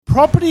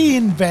Property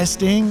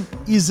investing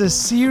is a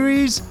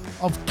series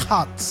of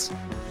cuts.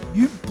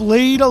 You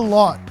bleed a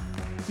lot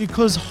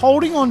because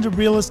holding on to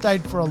real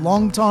estate for a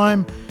long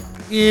time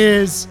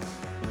is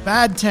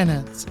bad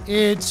tenants,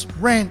 it's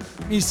rent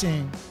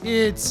missing,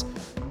 it's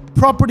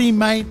property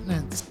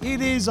maintenance.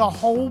 It is a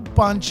whole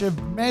bunch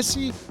of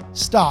messy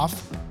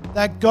stuff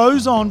that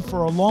goes on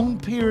for a long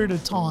period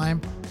of time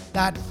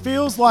that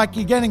feels like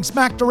you're getting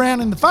smacked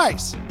around in the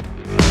face.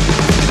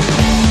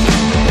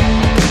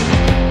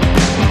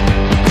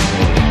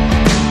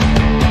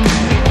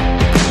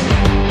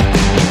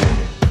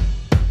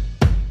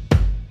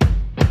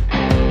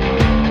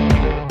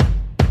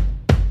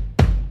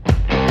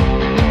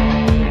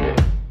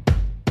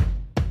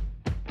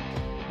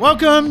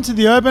 Welcome to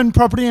the Urban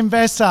Property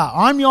Investor.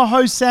 I'm your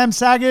host, Sam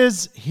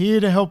Saggers, here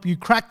to help you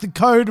crack the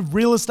code of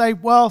real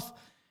estate wealth.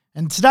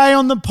 And today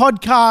on the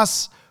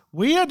podcast,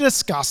 we are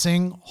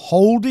discussing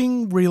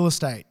holding real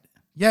estate.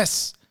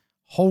 Yes,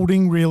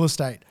 holding real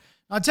estate.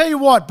 I tell you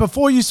what,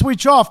 before you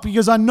switch off,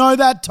 because I know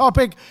that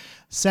topic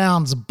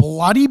sounds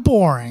bloody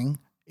boring,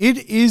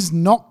 it is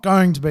not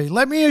going to be.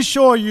 Let me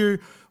assure you,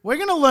 we're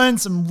going to learn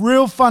some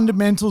real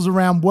fundamentals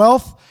around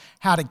wealth,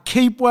 how to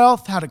keep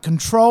wealth, how to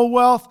control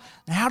wealth,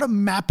 and how to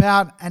map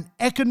out an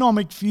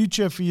economic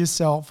future for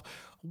yourself,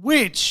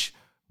 which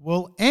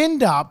will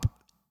end up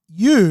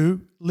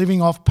you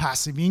living off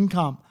passive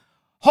income.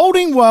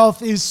 Holding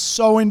wealth is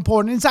so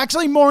important. It's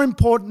actually more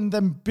important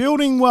than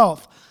building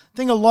wealth. I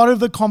think a lot of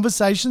the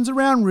conversations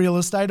around real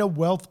estate are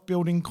wealth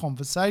building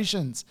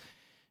conversations.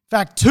 In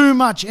fact, too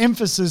much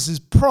emphasis is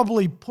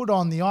probably put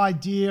on the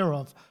idea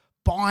of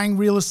buying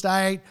real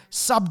estate,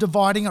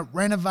 subdividing it,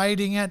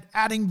 renovating it,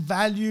 adding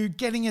value,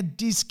 getting a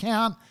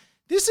discount.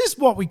 This is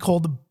what we call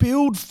the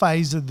build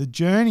phase of the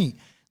journey.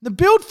 The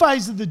build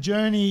phase of the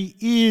journey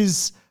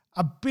is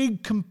a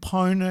big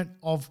component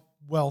of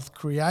wealth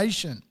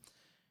creation.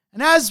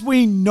 And as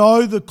we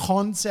know the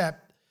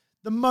concept,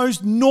 the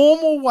most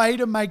normal way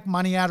to make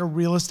money out of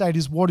real estate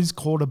is what is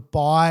called a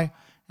buy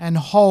and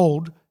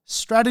hold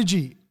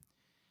strategy.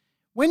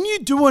 When you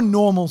do a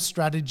normal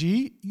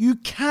strategy, you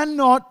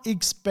cannot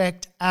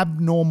expect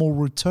abnormal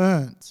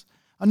returns.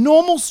 A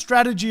normal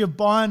strategy of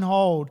buy and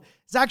hold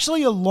is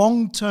actually a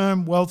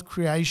long-term wealth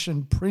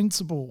creation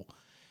principle.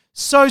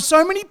 So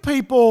many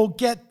people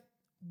get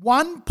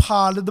one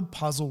part of the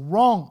puzzle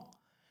wrong.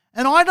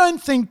 And I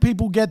don't think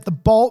people get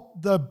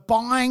the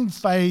buying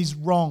phase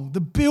wrong.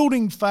 The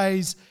building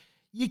phase,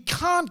 you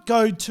can't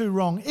go too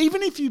wrong.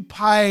 Even if you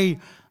pay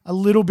a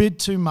little bit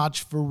too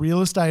much for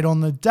real estate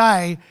on the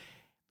day,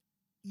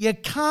 you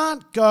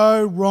can't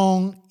go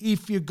wrong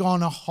if you're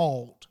going to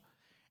hold.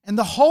 And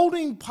the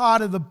holding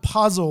part of the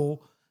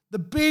puzzle, the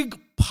big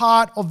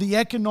part of the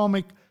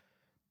economic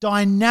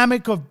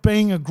dynamic of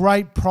being a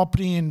great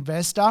property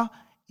investor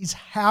is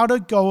how to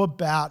go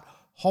about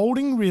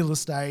holding real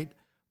estate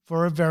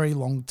for a very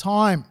long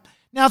time.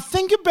 Now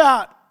think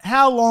about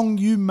how long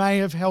you may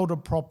have held a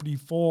property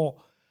for.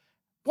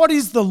 What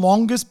is the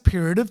longest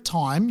period of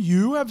time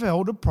you have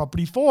held a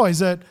property for?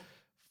 Is it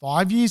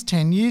 5 years,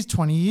 10 years,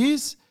 20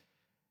 years?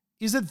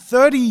 Is it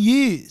 30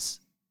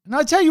 years? And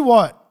I tell you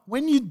what,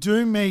 when you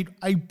do meet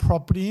a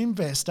property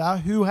investor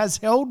who has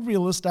held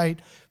real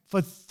estate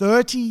for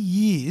 30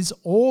 years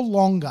or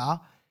longer,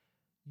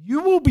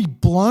 you will be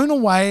blown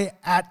away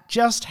at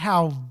just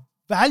how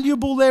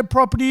valuable their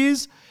property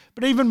is,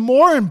 but even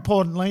more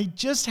importantly,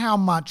 just how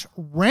much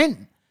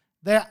rent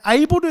they're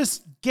able to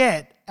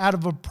get out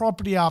of a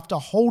property after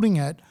holding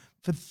it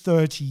for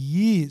 30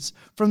 years.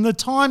 From the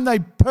time they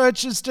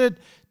purchased it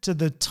to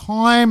the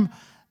time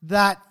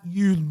that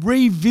you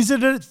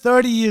revisit it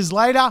 30 years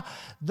later,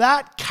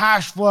 that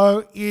cash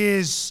flow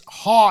is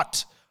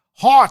hot.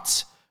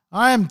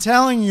 I am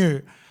telling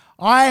you,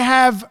 I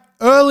have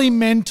early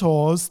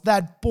mentors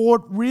that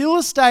bought real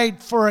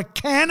estate for a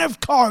can of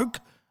Coke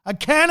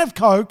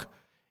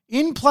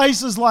in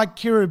places like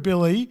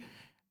Kirribilli,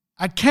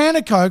 a can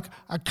of Coke,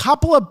 a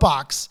couple of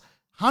bucks,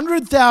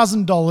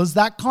 $100,000,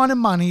 that kind of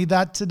money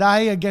that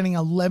today are getting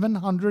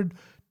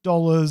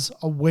 $1,100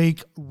 a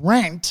week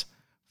rent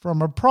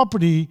from a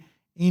property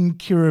in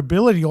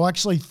Kirribilli, or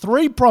actually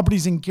 3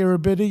 properties in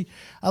Kirribilli,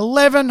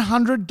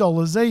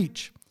 $1,100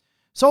 each.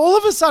 So all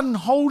of a sudden,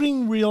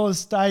 holding real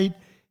estate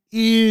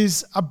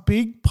is a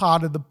big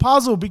part of the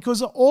puzzle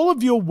because all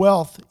of your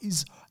wealth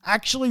is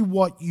actually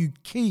what you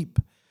keep.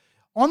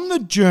 On the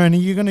journey,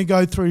 you're going to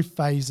go through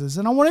phases,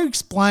 and I want to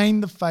explain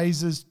the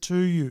phases to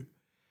you.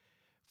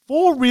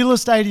 For real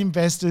estate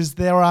investors,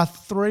 there are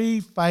 3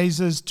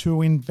 phases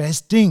to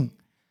investing.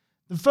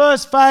 The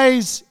first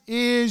phase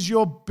is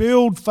your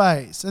build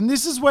phase. And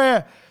this is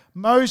where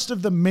most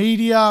of the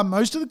media,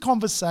 most of the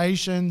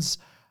conversations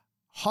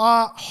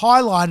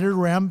highlighted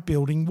around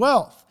building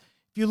wealth.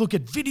 If you look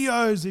at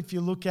videos, if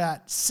you look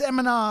at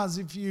seminars,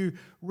 if you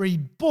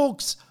read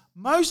books,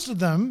 most of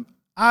them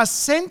are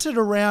centered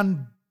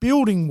around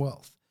building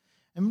wealth.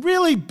 And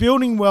really,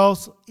 building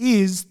wealth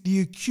is the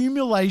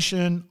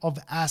accumulation of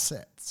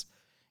assets.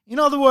 In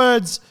other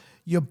words,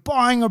 you're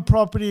buying a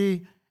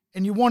property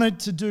and you want it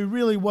to do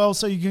really well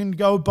so you can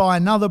go buy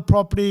another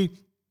property.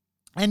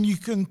 and you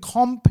can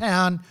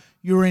compound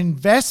your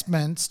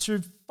investments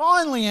to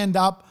finally end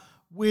up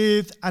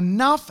with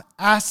enough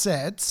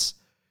assets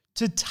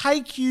to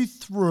take you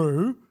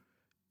through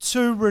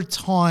to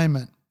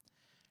retirement.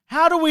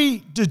 How do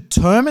we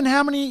determine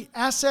how many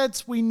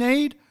assets we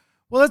need?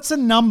 Well, it's a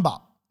number.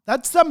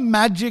 That's the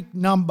magic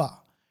number.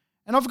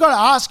 And I've got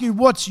to ask you,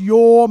 what's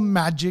your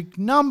magic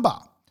number?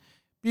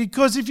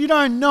 Because if you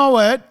don't know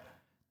it,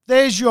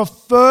 there's your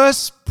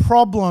first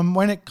problem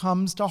when it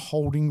comes to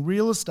holding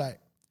real estate.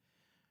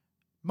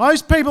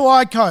 Most people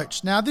I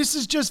coach, now this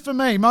is just for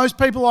me, most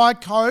people I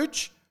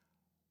coach,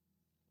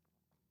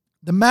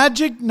 the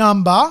magic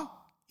number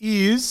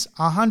is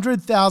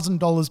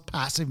 $100,000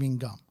 passive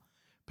income.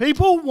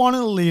 People want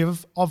to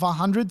live off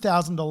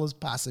 $100,000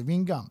 passive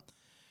income.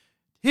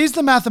 Here's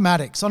the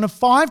mathematics. On a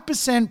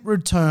 5%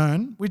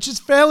 return, which is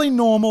fairly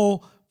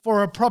normal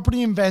for a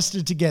property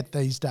investor to get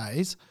these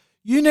days,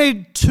 you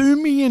need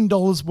 $2 million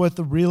worth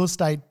of real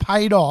estate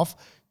paid off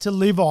to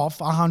live off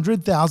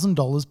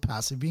 $100,000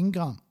 passive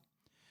income.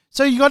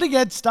 So you got to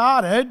get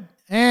started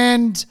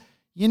and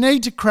you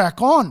need to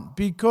crack on,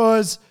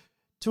 because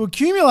to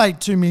accumulate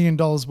 $2 million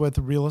worth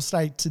of real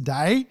estate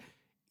today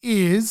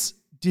is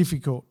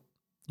difficult.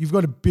 You've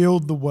got to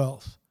build the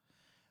wealth.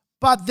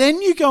 But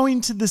then you go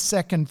into the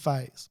second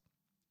phase.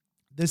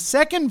 The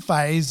second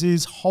phase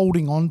is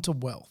holding on to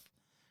wealth.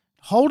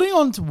 Holding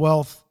on to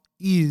wealth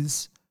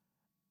is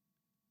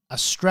a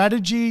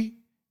strategy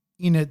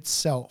in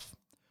itself.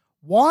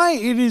 Why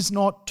it is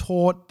not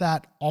taught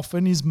that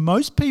often is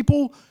most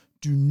people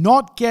do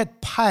not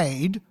get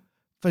paid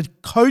for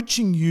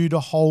coaching you to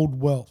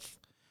hold wealth.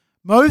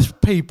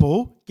 Most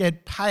people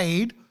get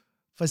paid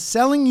for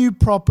selling you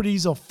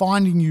properties or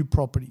finding you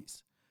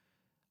properties.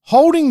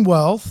 Holding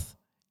wealth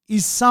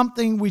is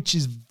something which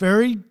is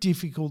very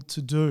difficult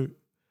to do.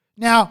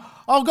 Now,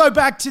 I'll go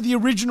back to the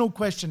original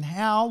question.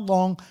 How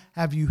long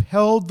have you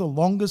held the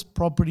longest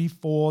property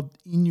for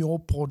in your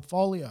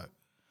portfolio?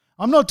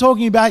 I'm not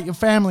talking about your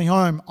family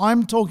home.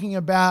 I'm talking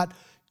about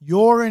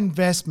your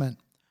investment.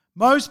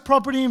 Most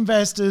property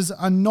investors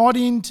are not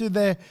into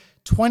their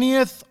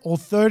 20th or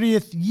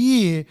 30th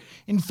year.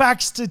 In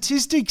fact,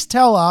 statistics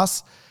tell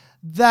us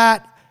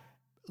that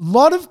a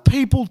lot of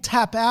people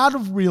tap out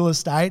of real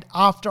estate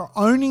after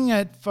owning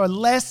it for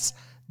less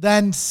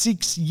than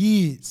 6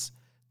 years.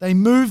 They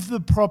move the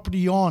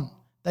property on.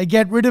 They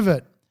get rid of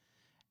it.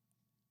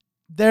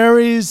 There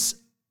is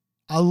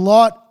a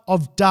lot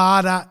of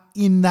data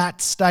in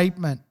that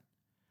statement.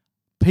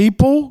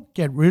 People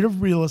get rid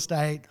of real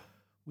estate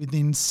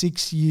within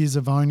 6 years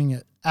of owning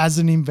it as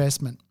an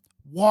investment.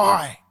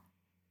 Why?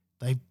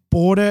 They've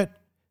bought it,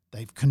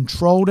 they've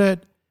controlled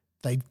it,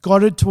 they've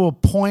got it to a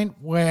point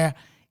where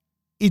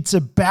it's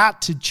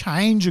about to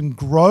change and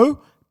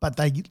grow, but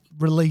they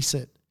release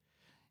it.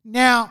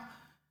 Now,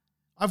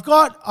 I've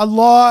got a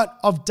lot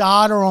of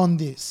data on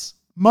this.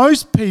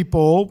 Most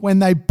people, when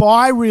they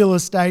buy real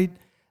estate,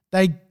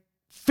 they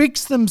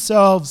fix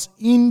themselves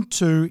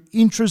into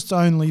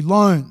interest-only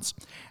loans.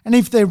 And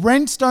if their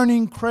rents don't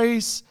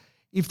increase,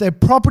 if their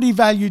property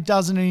value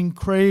doesn't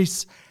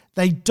increase,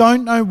 they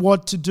don't know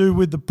what to do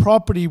with the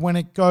property when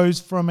it goes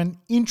from an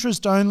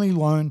interest-only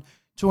loan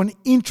to an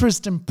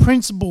interest and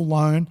principal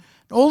loan.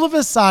 All of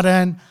a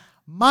sudden,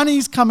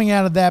 money's coming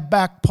out of their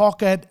back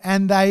pocket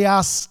and they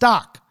are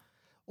stuck.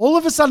 All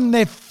of a sudden,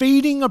 they're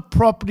feeding a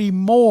property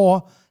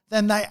more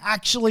than they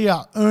actually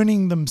are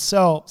earning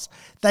themselves.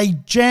 They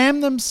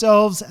jam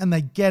themselves and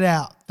they get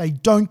out. They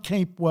don't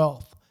keep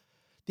wealth.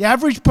 The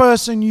average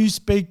person you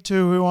speak to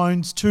who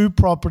owns 2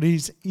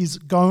 properties is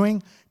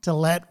going to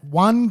let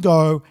one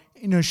go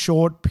in a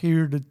short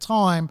period of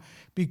time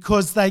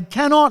because they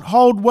cannot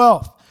hold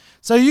wealth.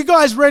 So you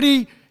guys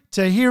ready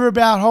to hear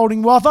about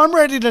holding wealth? I'm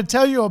ready to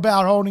tell you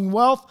about holding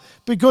wealth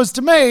because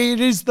to me, it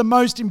is the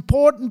most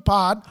important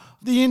part of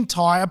the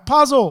entire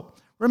puzzle.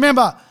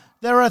 Remember,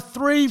 there are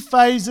 3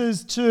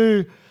 phases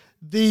to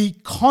the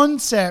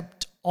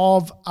concept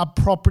of a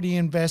property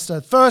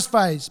investor. First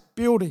phase,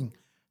 building.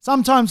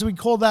 Sometimes we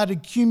call that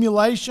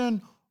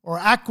accumulation or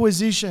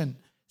acquisition.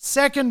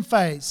 Second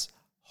phase,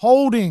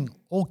 holding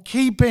or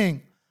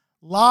keeping.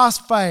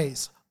 Last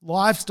phase,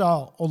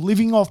 lifestyle or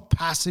living off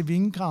passive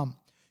income.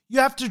 You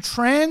have to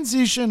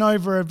transition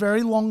over a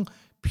very long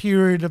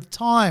period of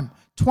time,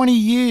 20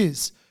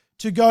 years,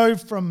 to go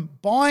from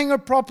buying a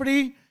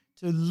property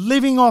to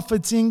living off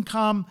its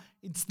income.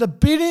 It's the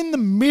bit in the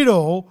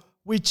middle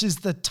which is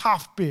the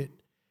tough bit.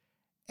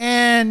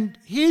 And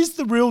here's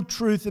the real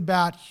truth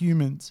about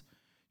humans.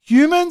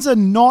 Humans are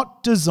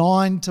not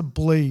designed to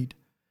bleed.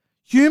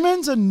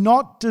 Humans are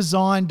not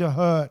designed to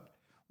hurt.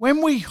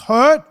 When we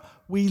hurt,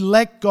 we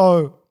let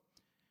go.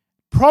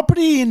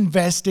 Property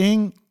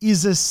investing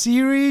is a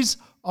series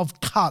of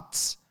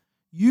cuts.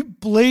 You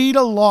bleed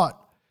a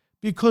lot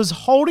because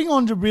holding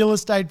on to real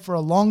estate for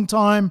a long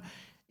time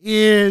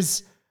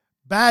is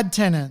bad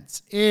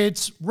tenants,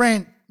 it's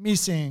rent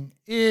missing,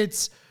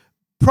 it's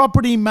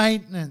property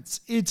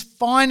maintenance, it's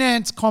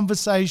finance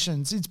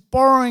conversations, it's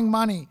borrowing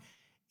money,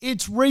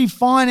 it's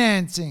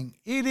refinancing.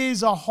 It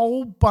is a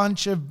whole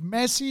bunch of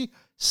messy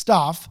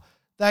stuff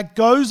that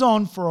goes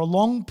on for a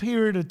long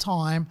period of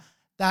time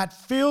that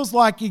feels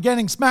like you're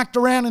getting smacked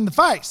around in the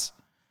face.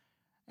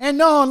 And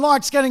no one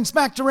likes getting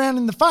smacked around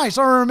in the face.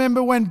 I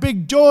remember when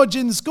Big George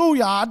in the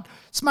schoolyard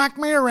smacked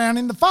me around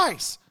in the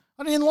face.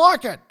 I didn't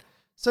like it.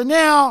 So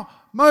now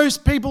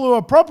most people who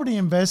are property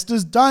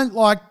investors don't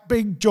like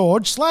Big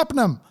George slapping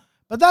them.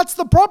 But that's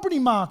the property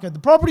market. The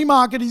property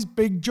market is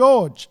Big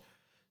George.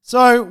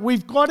 So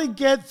we've got to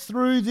get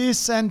through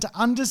this, and to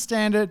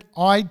understand it,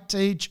 I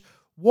teach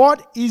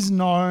what is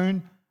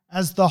known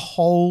as the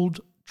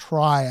hold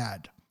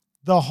triad.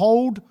 The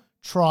hold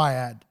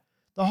triad.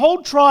 The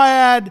hold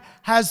triad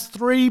has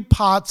three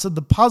parts of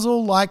the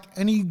puzzle, like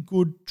any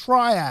good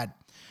triad.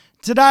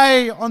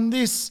 Today on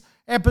this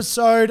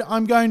episode,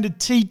 I'm going to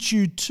teach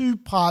you two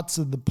parts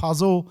of the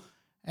puzzle,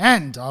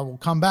 and I will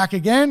come back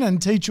again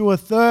and teach you a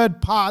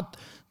third part,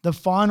 the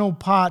final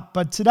part.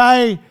 But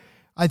today,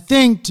 I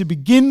think to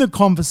begin the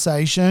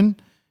conversation,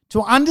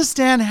 to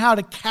understand how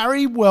to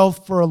carry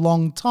wealth for a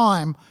long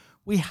time,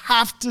 we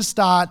have to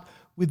start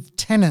with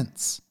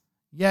tenants.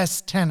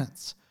 Yes,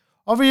 tenants.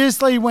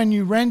 Obviously, when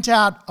you rent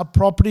out a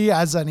property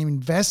as an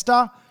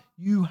investor,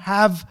 you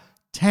have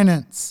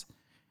tenants.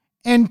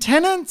 And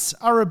tenants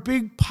are a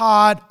big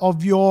part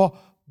of your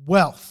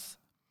wealth.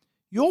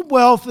 Your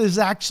wealth is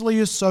actually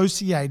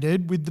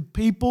associated with the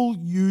people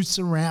you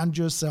surround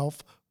yourself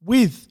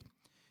with.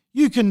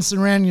 You can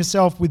surround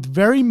yourself with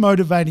very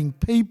motivating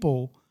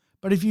people,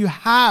 but if you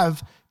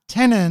have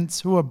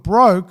tenants who are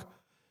broke,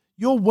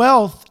 your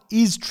wealth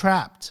is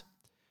trapped.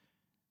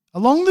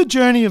 Along the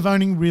journey of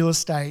owning real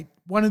estate,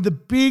 one of the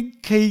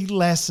big key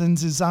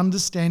lessons is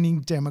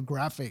understanding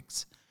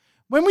demographics.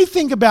 When we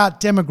think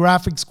about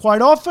demographics,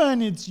 quite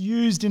often it's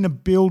used in a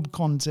build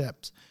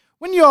concept.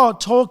 When you're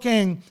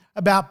talking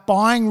about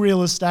buying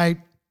real estate,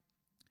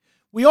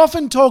 we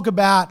often talk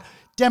about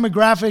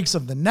demographics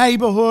of the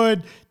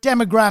neighborhood,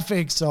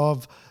 demographics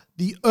of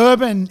the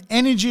urban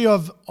energy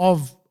of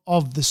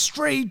the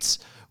streets.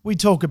 We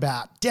talk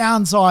about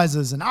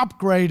downsizers and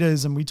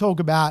upgraders, and we talk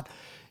about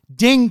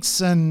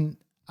dinks and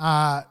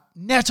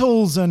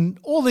nettles and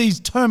all these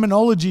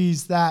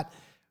terminologies that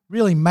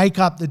really make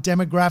up the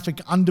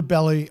demographic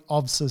underbelly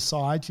of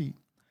society.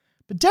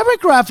 But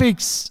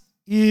demographics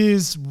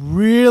is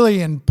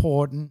really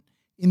important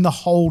in the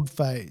hold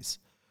phase.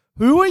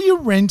 Who are you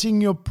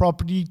renting your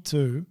property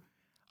to?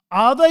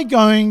 Are they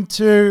going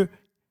to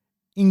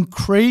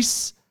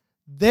increase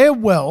their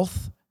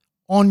wealth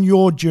on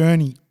your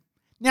journey?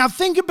 Now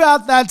think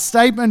about that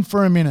statement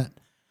for a minute.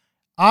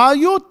 Are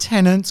your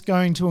tenants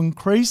going to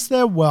increase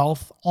their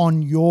wealth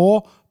on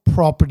your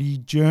property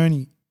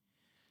journey?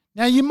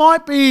 Now you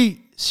might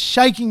be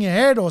shaking your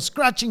head or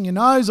scratching your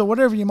nose or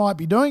whatever you might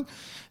be doing,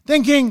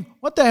 thinking,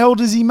 what the hell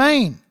does he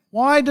mean?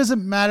 Why does it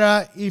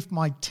matter if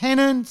my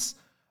tenants'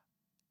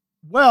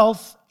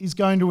 wealth is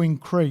going to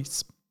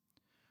increase?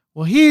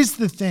 Well, here's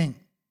the thing.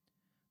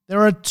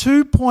 There are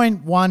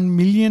 2.1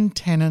 million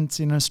tenants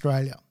in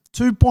Australia.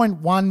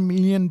 2.1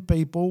 million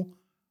people.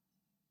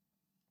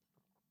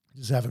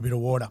 Just have a bit of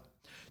water.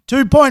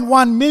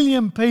 2.1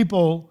 million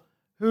people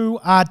who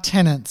are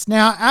tenants.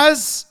 Now,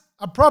 as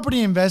a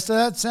property investor,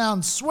 that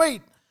sounds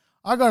sweet.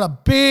 I got a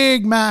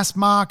big mass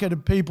market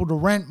of people to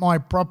rent my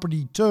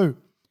property to.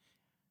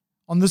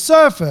 On the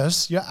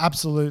surface, you're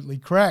absolutely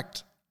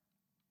correct.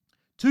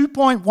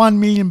 2.1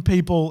 million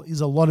people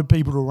is a lot of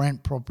people to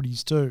rent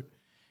properties to.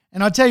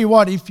 And I tell you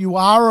what, if you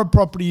are a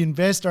property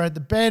investor, at the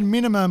bare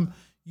minimum,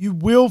 you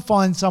will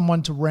find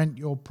someone to rent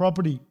your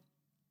property.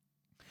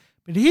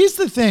 But here's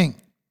the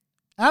thing.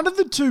 Out of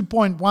the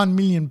 2.1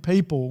 million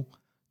people,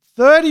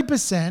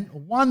 30%, or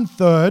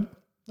one-third,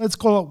 let's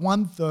call it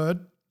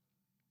one-third,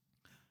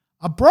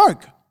 are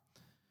broke.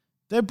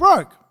 They're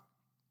broke.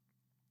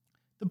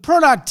 The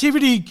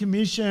Productivity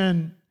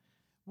Commission,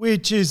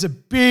 which is a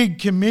big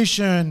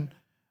commission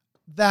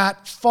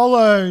that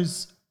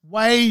follows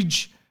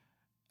wage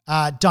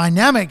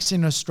dynamics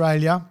in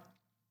Australia,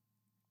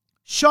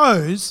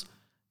 shows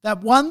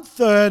that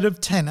one-third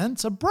of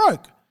tenants are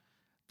broke.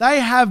 They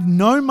have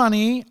no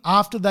money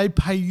after they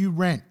pay you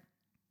rent.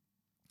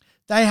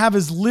 They have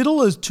as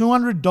little as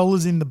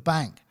 $200 in the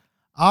bank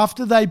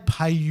after they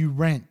pay you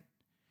rent.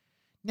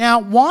 Now,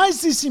 why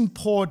is this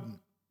important?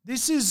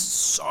 This is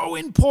so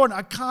important.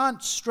 I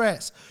can't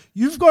stress.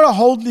 You've got to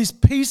hold this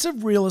piece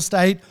of real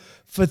estate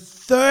for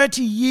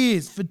 30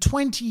 years, for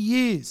 20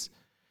 years.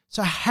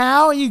 So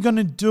how are you going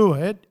to do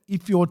it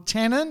if your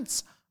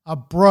tenants are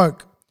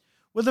broke?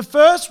 Well, the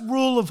first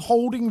rule of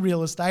holding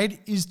real estate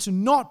is to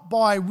not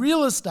buy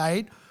real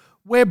estate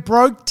where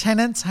broke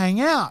tenants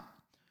hang out.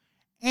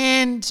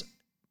 And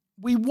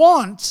we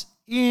want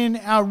in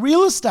our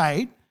real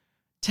estate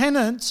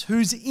tenants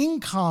whose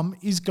income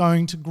is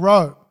going to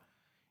grow.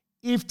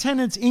 If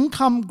tenants'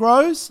 income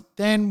grows,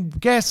 then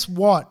guess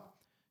what?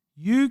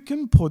 You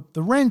can put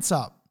the rents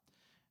up.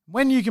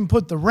 When you can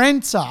put the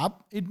rents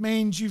up, it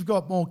means you've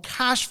got more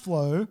cash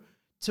flow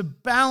to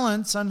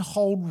balance and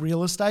hold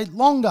real estate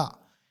longer.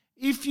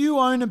 If you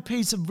own a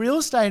piece of real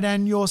estate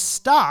and you're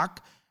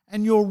stuck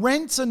and your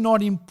rents are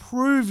not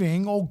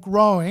improving or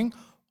growing,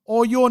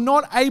 or you're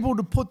not able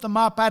to put them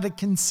up at a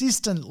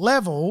consistent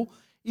level,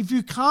 if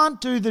you can't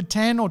do the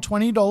 $10 or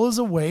 $20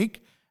 a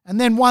week and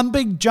then one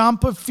big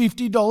jump of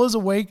 $50 a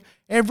week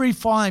every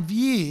 5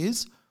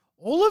 years,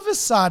 all of a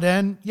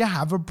sudden you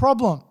have a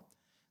problem.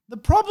 The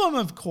problem,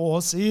 of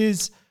course,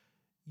 is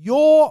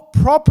your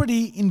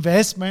property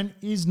investment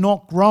is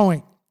not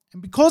growing.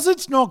 And because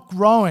it's not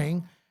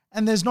growing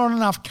and there's not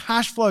enough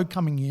cash flow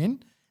coming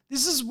in,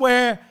 this is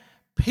where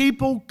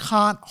people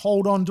can't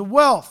hold on to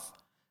wealth.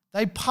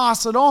 They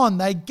pass it on.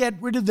 They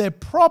get rid of their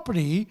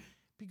property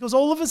because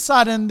all of a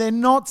sudden they're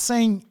not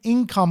seeing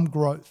income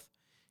growth.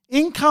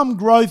 Income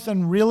growth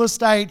in real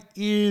estate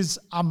is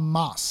a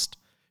must.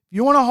 If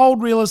you want to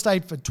hold real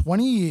estate for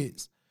 20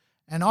 years,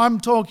 and I'm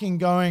talking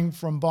going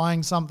from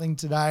buying something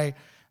today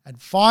at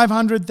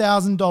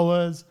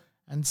 $500,000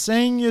 and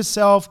seeing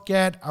yourself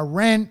get a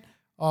rent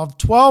of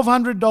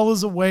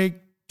 $1,200 a week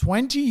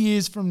 20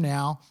 years from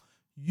now,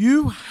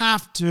 you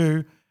have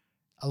to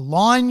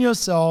align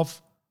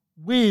yourself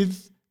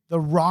with the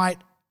right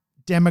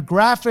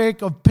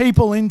demographic of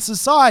people in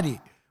society.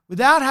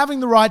 Without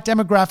having the right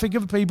demographic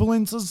of people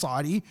in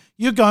society,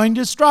 you're going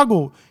to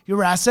struggle.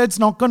 Your asset's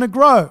not going to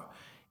grow.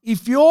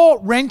 If you're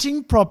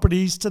renting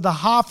properties to the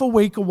half a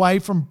week away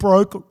from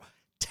broke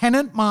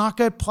tenant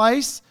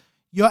marketplace,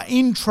 you're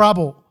in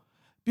trouble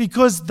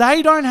because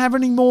they don't have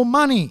any more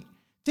money.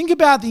 Think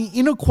about the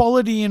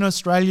inequality in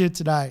Australia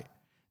today,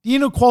 the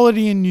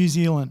inequality in New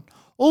Zealand.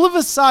 All of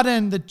a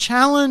sudden, the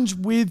challenge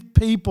with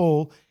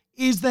people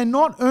is they're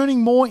not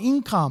earning more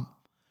income.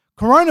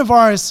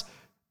 Coronavirus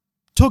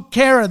took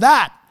care of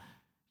that.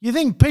 You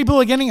think people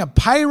are getting a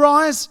pay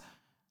rise?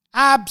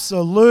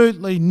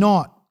 Absolutely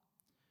not.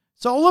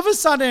 So all of a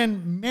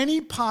sudden, many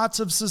parts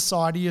of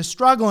society are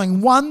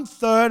struggling.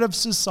 1/3 of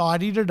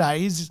society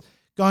today is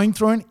going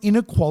through an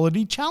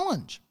inequality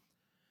challenge.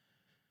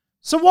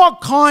 So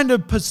what kind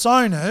of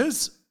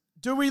personas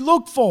do we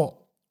look for?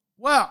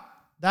 Well,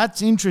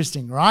 that's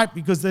interesting, right?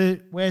 Because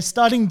we're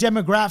studying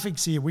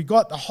demographics here. We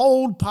got the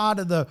whole part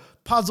of the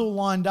puzzle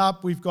lined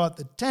up. We've got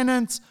the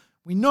tenants.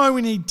 We know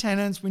we need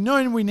tenants. We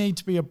know we need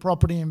to be a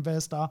property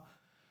investor.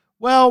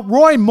 Well,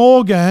 Roy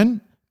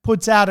Morgan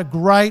puts out a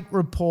great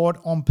report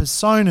on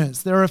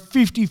personas. There are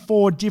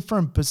 54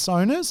 different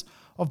personas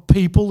of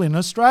people in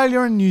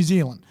Australia and New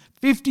Zealand.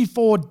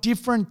 54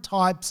 different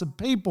types of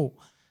people.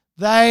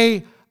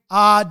 They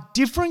are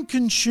different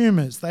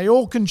consumers. They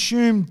all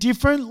consume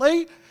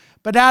differently,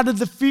 but out of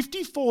the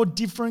 54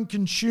 different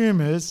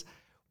consumers,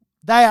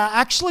 they are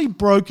actually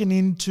broken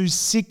into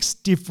 6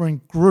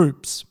 different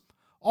groups.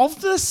 Of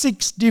the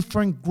 6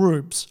 different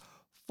groups,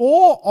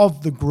 4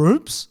 of the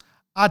groups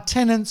are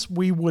tenants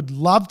we would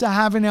love to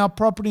have in our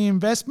property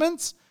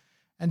investments,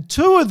 and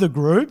 2 of the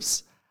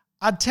groups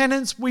are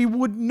tenants we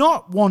would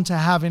not want to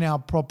have in our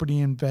property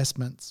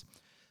investments.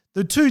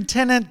 The 2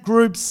 tenant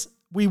groups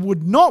we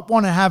would not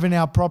want to have in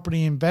our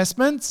property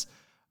investments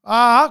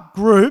are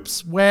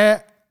groups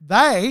where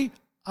they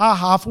are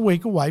half a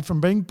week away from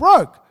being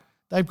broke.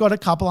 They've got a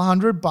couple of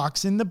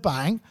 $100 in the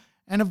bank,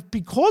 and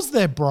because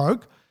they're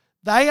broke,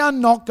 they are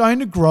not going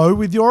to grow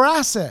with your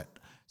asset.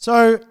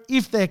 So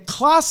if they're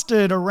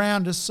clustered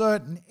around a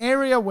certain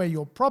area where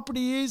your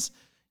property is,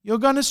 you're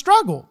going to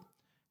struggle.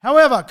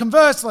 However,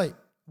 conversely,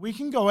 we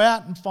can go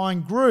out and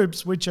find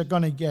groups which are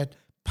going to get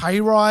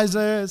pay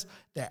rises,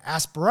 they're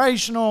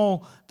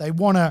aspirational, they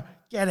want to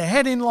get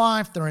ahead in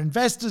life, they're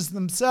investors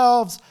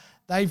themselves,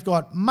 they've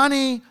got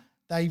money,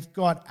 they've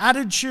got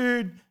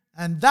attitude,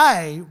 and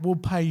they will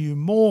pay you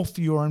more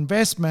for your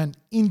investment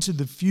into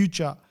the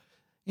future.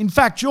 In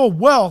fact, your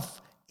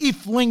wealth,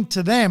 if linked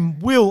to them,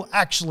 will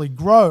actually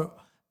grow.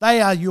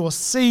 They are your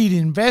seed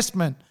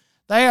investment.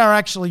 They are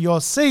actually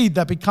your seed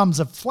that becomes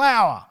a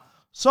flower.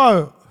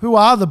 So, who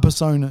are the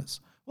personas?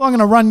 Well, I'm going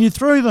to run you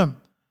through them.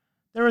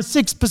 There are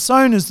 6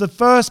 personas. The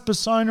first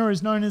persona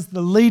is known as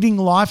the leading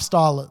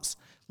lifestylers.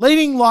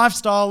 Leading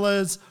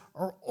lifestylers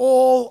are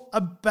all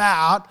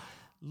about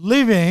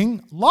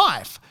living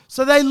life.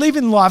 So they live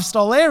in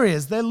lifestyle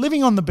areas. They're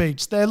living on the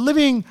beach. They're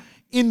living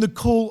in the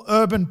cool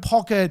urban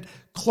pocket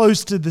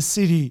close to the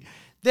city.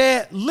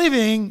 They're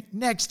living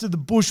next to the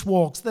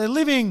bushwalks. They're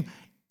living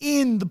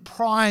in the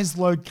prized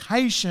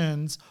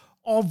locations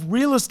of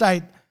real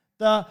estate.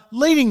 The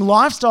leading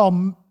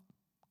lifestyle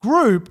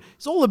group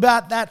is all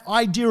about that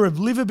idea of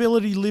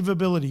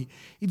livability.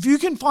 If you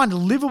can find a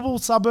livable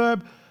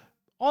suburb,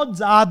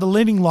 odds are the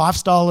leading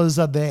lifestylers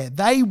are there.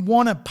 They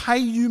want to pay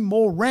you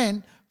more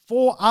rent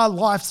for our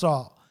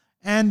lifestyle.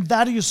 And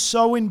that is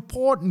so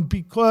important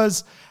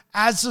because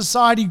as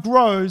society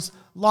grows,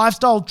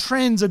 lifestyle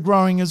trends are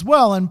growing as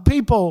well, and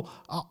people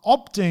are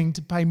opting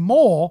to pay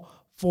more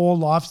for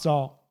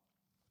lifestyle.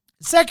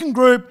 The second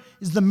group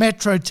is the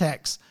Metro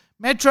Techs.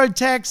 Metro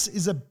Techs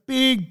is a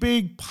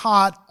big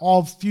part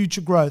of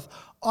future growth.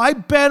 I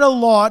bet a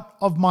lot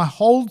of my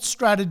hold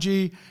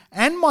strategy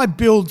and my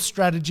build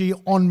strategy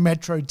on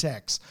Metro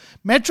Techs.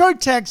 Metro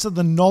Techs are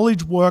the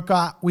knowledge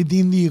worker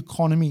within the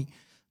economy.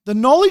 The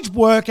knowledge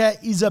worker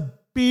is a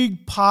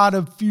big part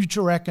of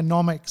future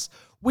economics.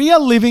 We are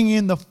living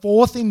in the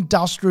 4th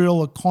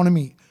industrial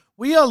economy.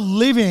 We are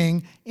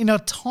living in a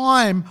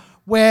time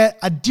where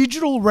a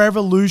digital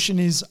revolution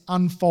is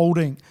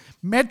unfolding.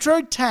 Metro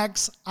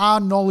techs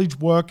are knowledge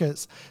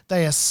workers.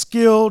 They are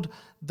skilled,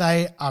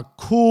 they are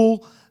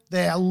cool,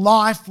 their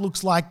life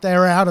looks like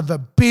they're out of a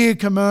beer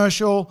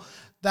commercial.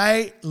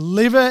 They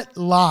live it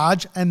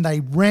large and they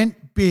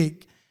rent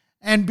big.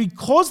 And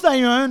because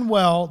they earn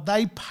well,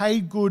 they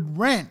pay good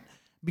rent.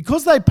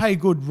 Because they pay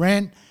good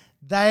rent,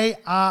 they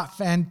are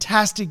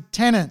fantastic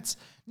tenants.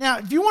 Now,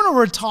 if you want to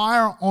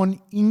retire on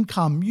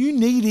income, you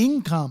need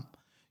income.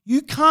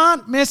 You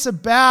can't mess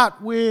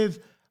about with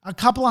a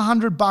couple of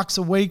 $100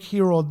 a week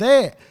here or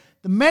there.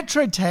 The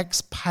Metro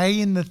techs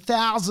pay in the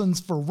thousands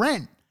for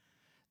rent.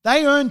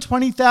 They earn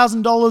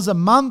 $20,000 a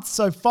month,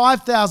 so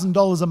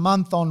 $5,000 a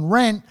month on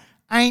rent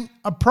ain't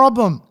a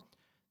problem.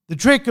 The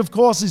trick, of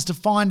course, is to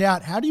find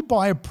out how do you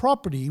buy a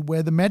property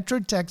where the Metro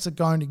techs are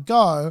going to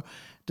go,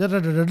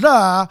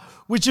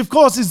 which of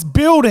course is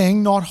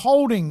building, not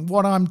holding.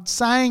 What I'm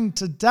saying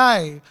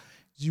today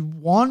is you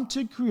want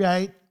to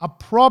create a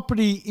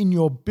property in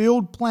your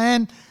build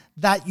plan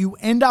that you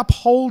end up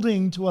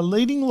holding to a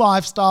leading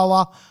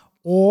lifestyler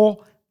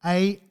or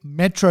a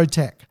Metro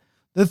tech.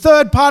 The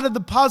third part of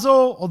the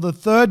puzzle, or the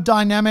third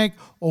dynamic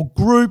or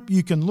group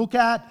you can look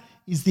at,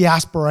 is the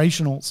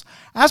aspirationals.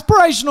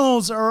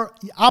 Aspirationals are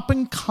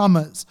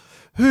up-and-comers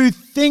who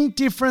think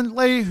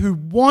differently, who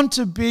want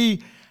to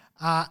be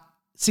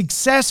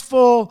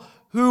successful,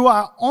 who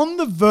are on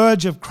the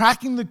verge of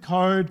cracking the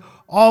code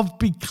of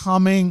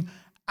becoming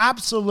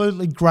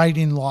absolutely great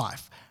in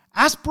life.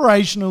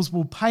 Aspirationals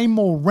will pay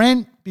more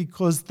rent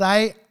because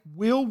they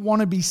will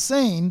want to be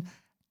seen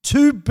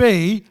to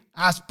be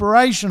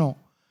aspirational.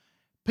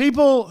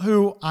 People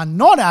who are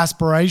not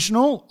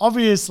aspirational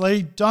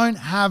obviously don't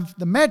have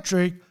the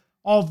metric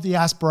of the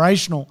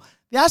aspirational.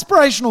 The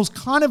aspirational is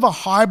kind of a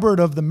hybrid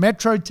of the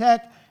Metro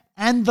tech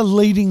and the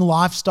leading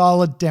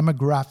lifestyle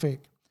demographic.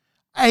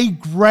 A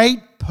great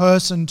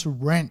person to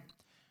rent.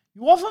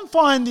 You often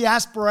find the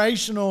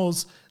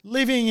aspirationals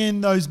living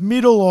in those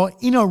middle or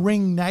inner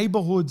ring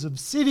neighborhoods of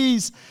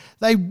cities.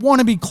 They want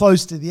to be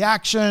close to the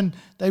action.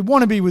 They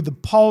want to be with the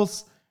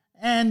pulse.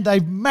 And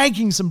they're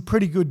making some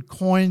pretty good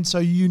coin, so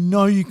you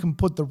know you can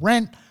put the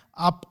rent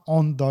up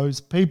on those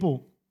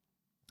people.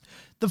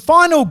 The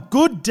final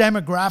good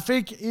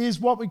demographic is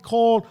what we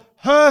call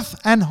hearth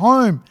and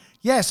home.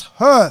 Yes,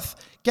 hearth.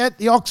 Get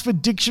the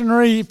Oxford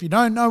Dictionary if you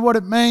don't know what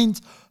it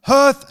means.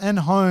 Hearth and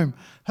home.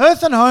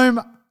 Hearth and home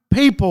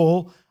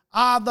people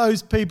are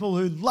those people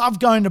who love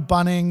going to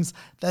Bunnings.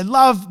 They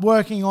love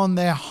working on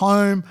their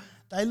home.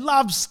 They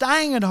love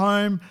staying at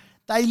home.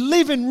 They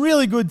live in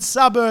really good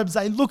suburbs.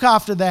 They look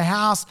after their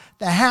house.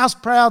 They're house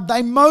proud.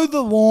 They mow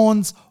the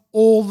lawns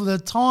all the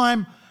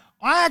time.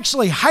 I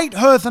actually hate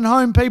hearth and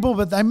home people,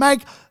 but they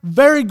make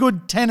very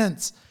good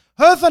tenants.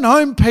 Hearth and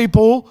home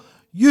people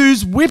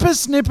use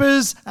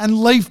whippersnippers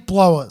and leaf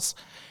blowers.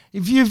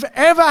 If you've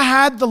ever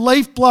had the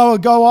leaf blower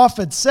go off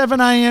at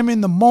 7 a.m.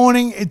 in the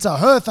morning, it's a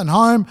hearth and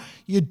home.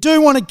 You do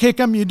want to kick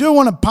them. You do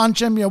want to punch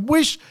them. You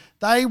wish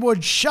they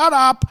would shut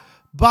up.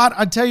 But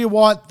I tell you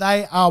what,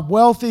 they are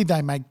wealthy,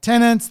 they make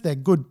tenants, they're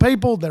good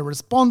people, they're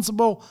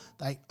responsible,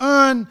 they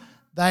earn,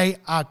 they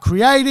are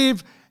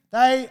creative,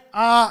 they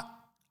are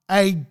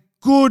a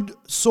good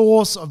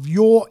source of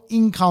your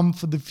income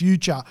for the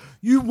future.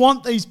 You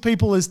want these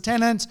people as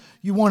tenants,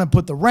 you want to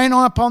put the rent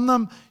up on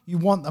them, you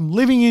want them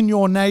living in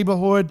your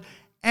neighborhood,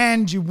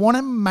 and you want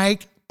to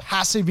make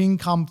passive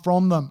income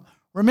from them.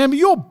 Remember,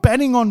 you're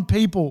betting on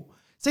people.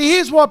 See,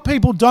 here's what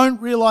people don't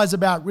realize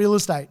about real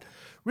estate.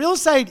 Real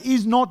estate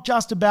is not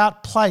just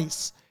about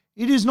place.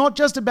 It is not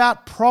just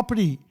about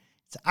property.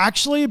 It's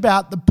actually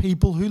about the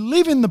people who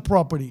live in the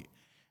property.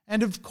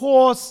 And of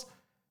course,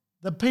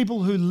 the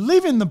people who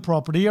live in the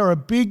property are a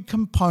big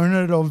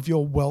component of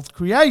your wealth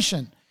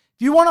creation.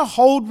 If you want to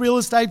hold real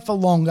estate for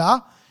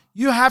longer,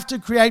 you have to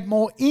create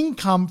more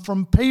income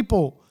from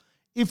people.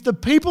 If the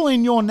people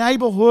in your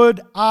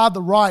neighborhood are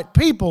the right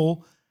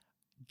people,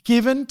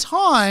 given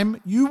time,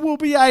 you will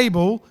be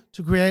able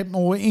to create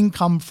more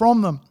income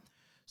from them.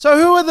 So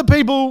who are the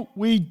people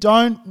we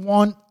don't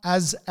want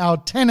as our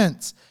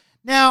tenants?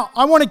 Now,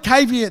 I want to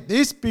caveat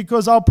this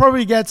because I'll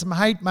probably get some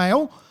hate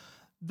mail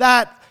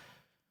that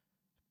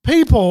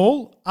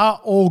people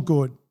are all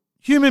good.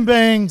 Human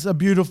beings are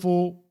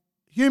beautiful.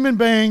 Human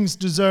beings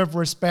deserve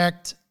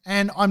respect.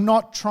 And I'm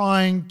not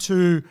trying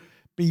to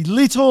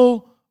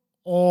belittle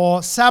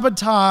or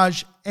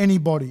sabotage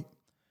anybody.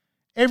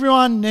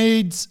 Everyone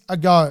needs a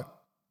go.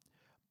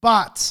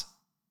 But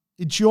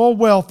it's your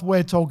wealth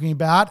we're talking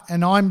about,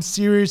 and I'm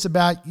serious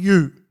about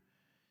you.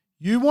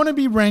 You want to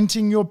be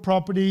renting your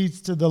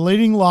properties to the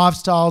leading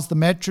lifestyles, the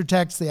Metro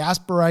techs, the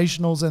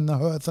aspirationals, and the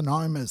hearth and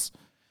homers.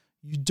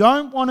 You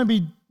don't want to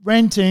be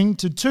renting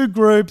to two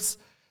groups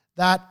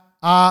that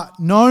are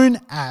known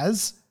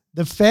as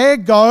the fair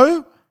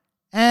go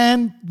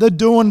and the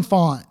doing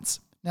fines.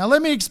 Now,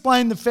 let me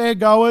explain the fair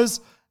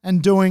goers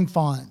and doing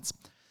fines.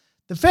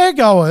 The fair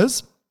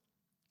goers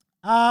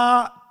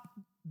are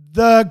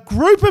the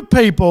group of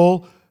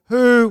people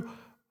who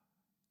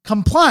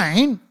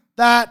complain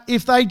that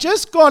if they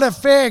just got a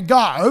fair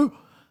go,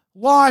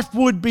 life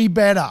would be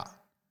better.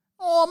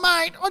 Oh,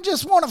 mate, I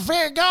just want a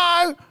fair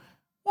go.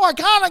 Why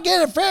can't I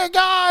get a fair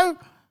go?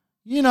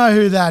 You know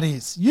who that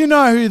is. You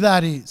know who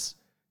that is.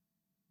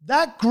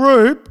 That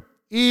group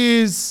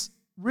is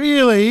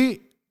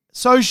really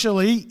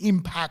socially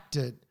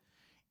impacted.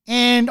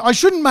 And I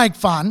shouldn't make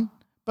fun,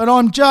 but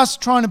I'm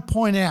just trying to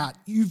point out,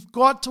 you've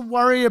got to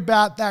worry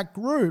about that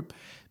group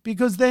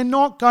because they're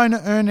not going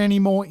to earn any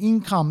more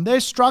income. They're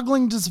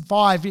struggling to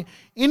survive.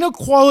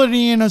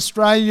 Inequality in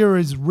Australia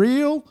is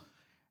real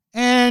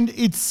and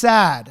it's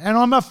sad. And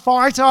I'm a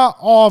fighter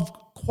of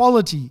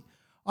quality.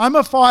 I'm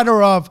a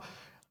fighter of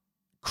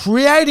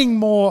creating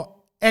more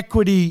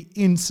equity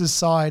in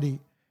society.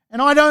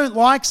 And I don't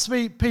like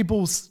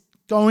people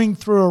going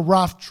through a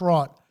rough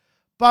trot.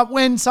 But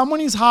when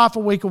someone is half a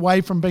week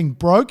away from being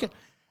broke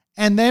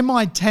and they're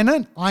my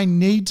tenant, I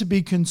need to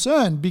be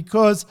concerned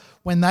because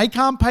when they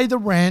can't pay the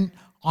rent,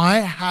 I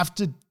have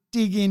to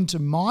dig into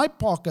my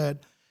pocket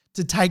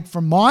to take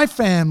from my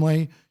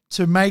family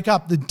to make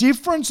up the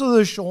difference of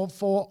the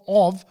shortfall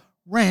of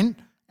rent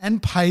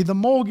and pay the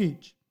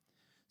mortgage.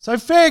 So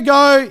fair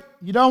go,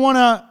 you don't want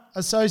to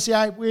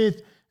associate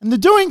with. And the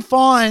doing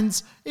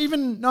fines,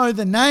 even though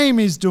the name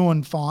is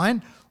doing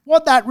fine,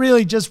 what that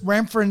really just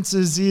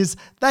references is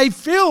they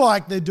feel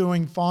like they're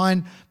doing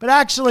fine, but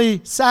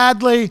actually,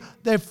 sadly,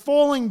 they're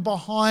falling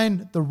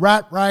behind the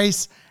rat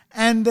race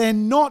and they're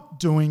not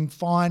doing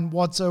fine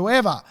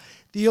whatsoever.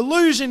 The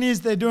illusion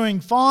is they're doing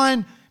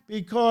fine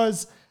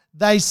because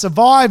they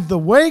survived the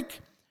week.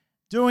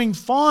 Doing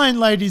fine,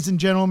 ladies and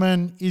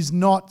gentlemen, is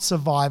not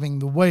surviving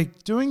the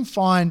week. Doing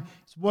fine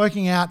is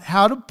working out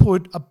how to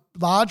put a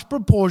large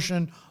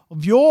proportion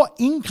of your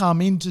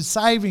income into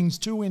savings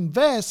to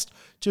invest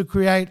to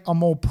create a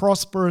more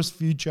prosperous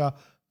future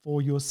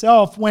for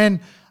yourself. When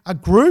a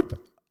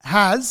group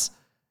has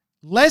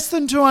less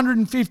than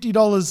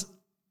 $250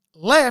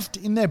 left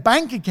in their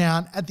bank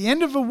account at the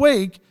end of a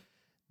week,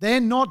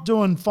 they're not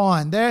doing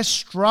fine. They're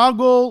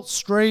struggle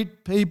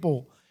street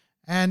people.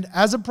 And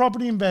as a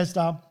property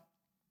investor,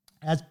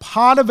 as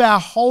part of our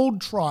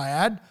hold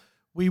triad,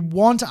 we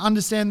want to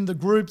understand the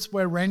groups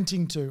we're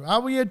renting to.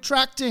 Are we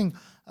attracting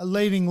a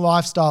leading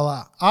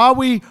lifestyler? Are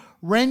we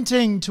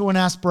renting to an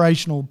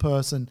aspirational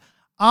person?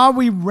 Are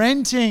we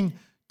renting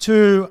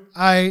to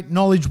a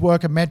knowledge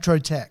worker, Metro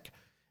Tech?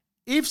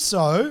 If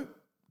so,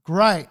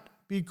 great,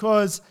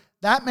 because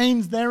that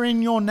means they're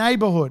in your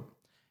neighborhood.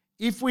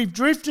 If we've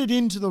drifted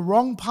into the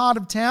wrong part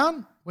of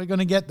town, we're going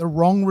to get the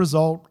wrong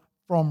result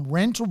from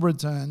rental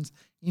returns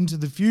into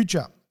the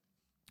future.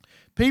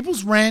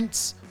 People's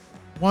rents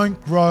won't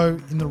grow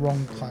in the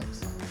wrong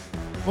place.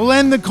 We'll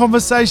end the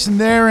conversation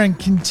there and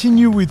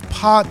continue with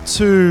part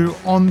 2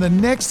 on the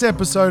next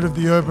episode of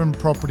the Urban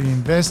Property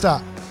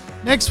Investor.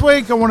 Next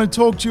week, I want to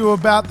talk to you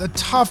about the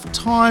tough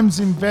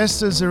times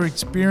investors are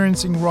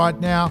experiencing right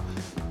now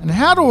and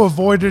how to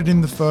avoid it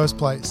in the first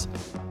place,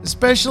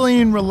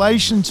 especially in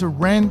relation to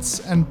rents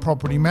and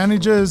property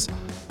managers.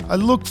 I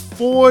look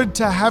forward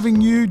to having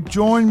you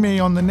join me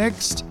on the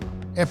next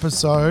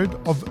episode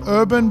of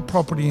Urban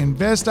Property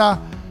Investor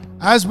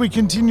as we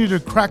continue to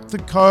crack the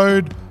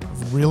code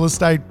of real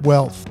estate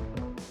wealth.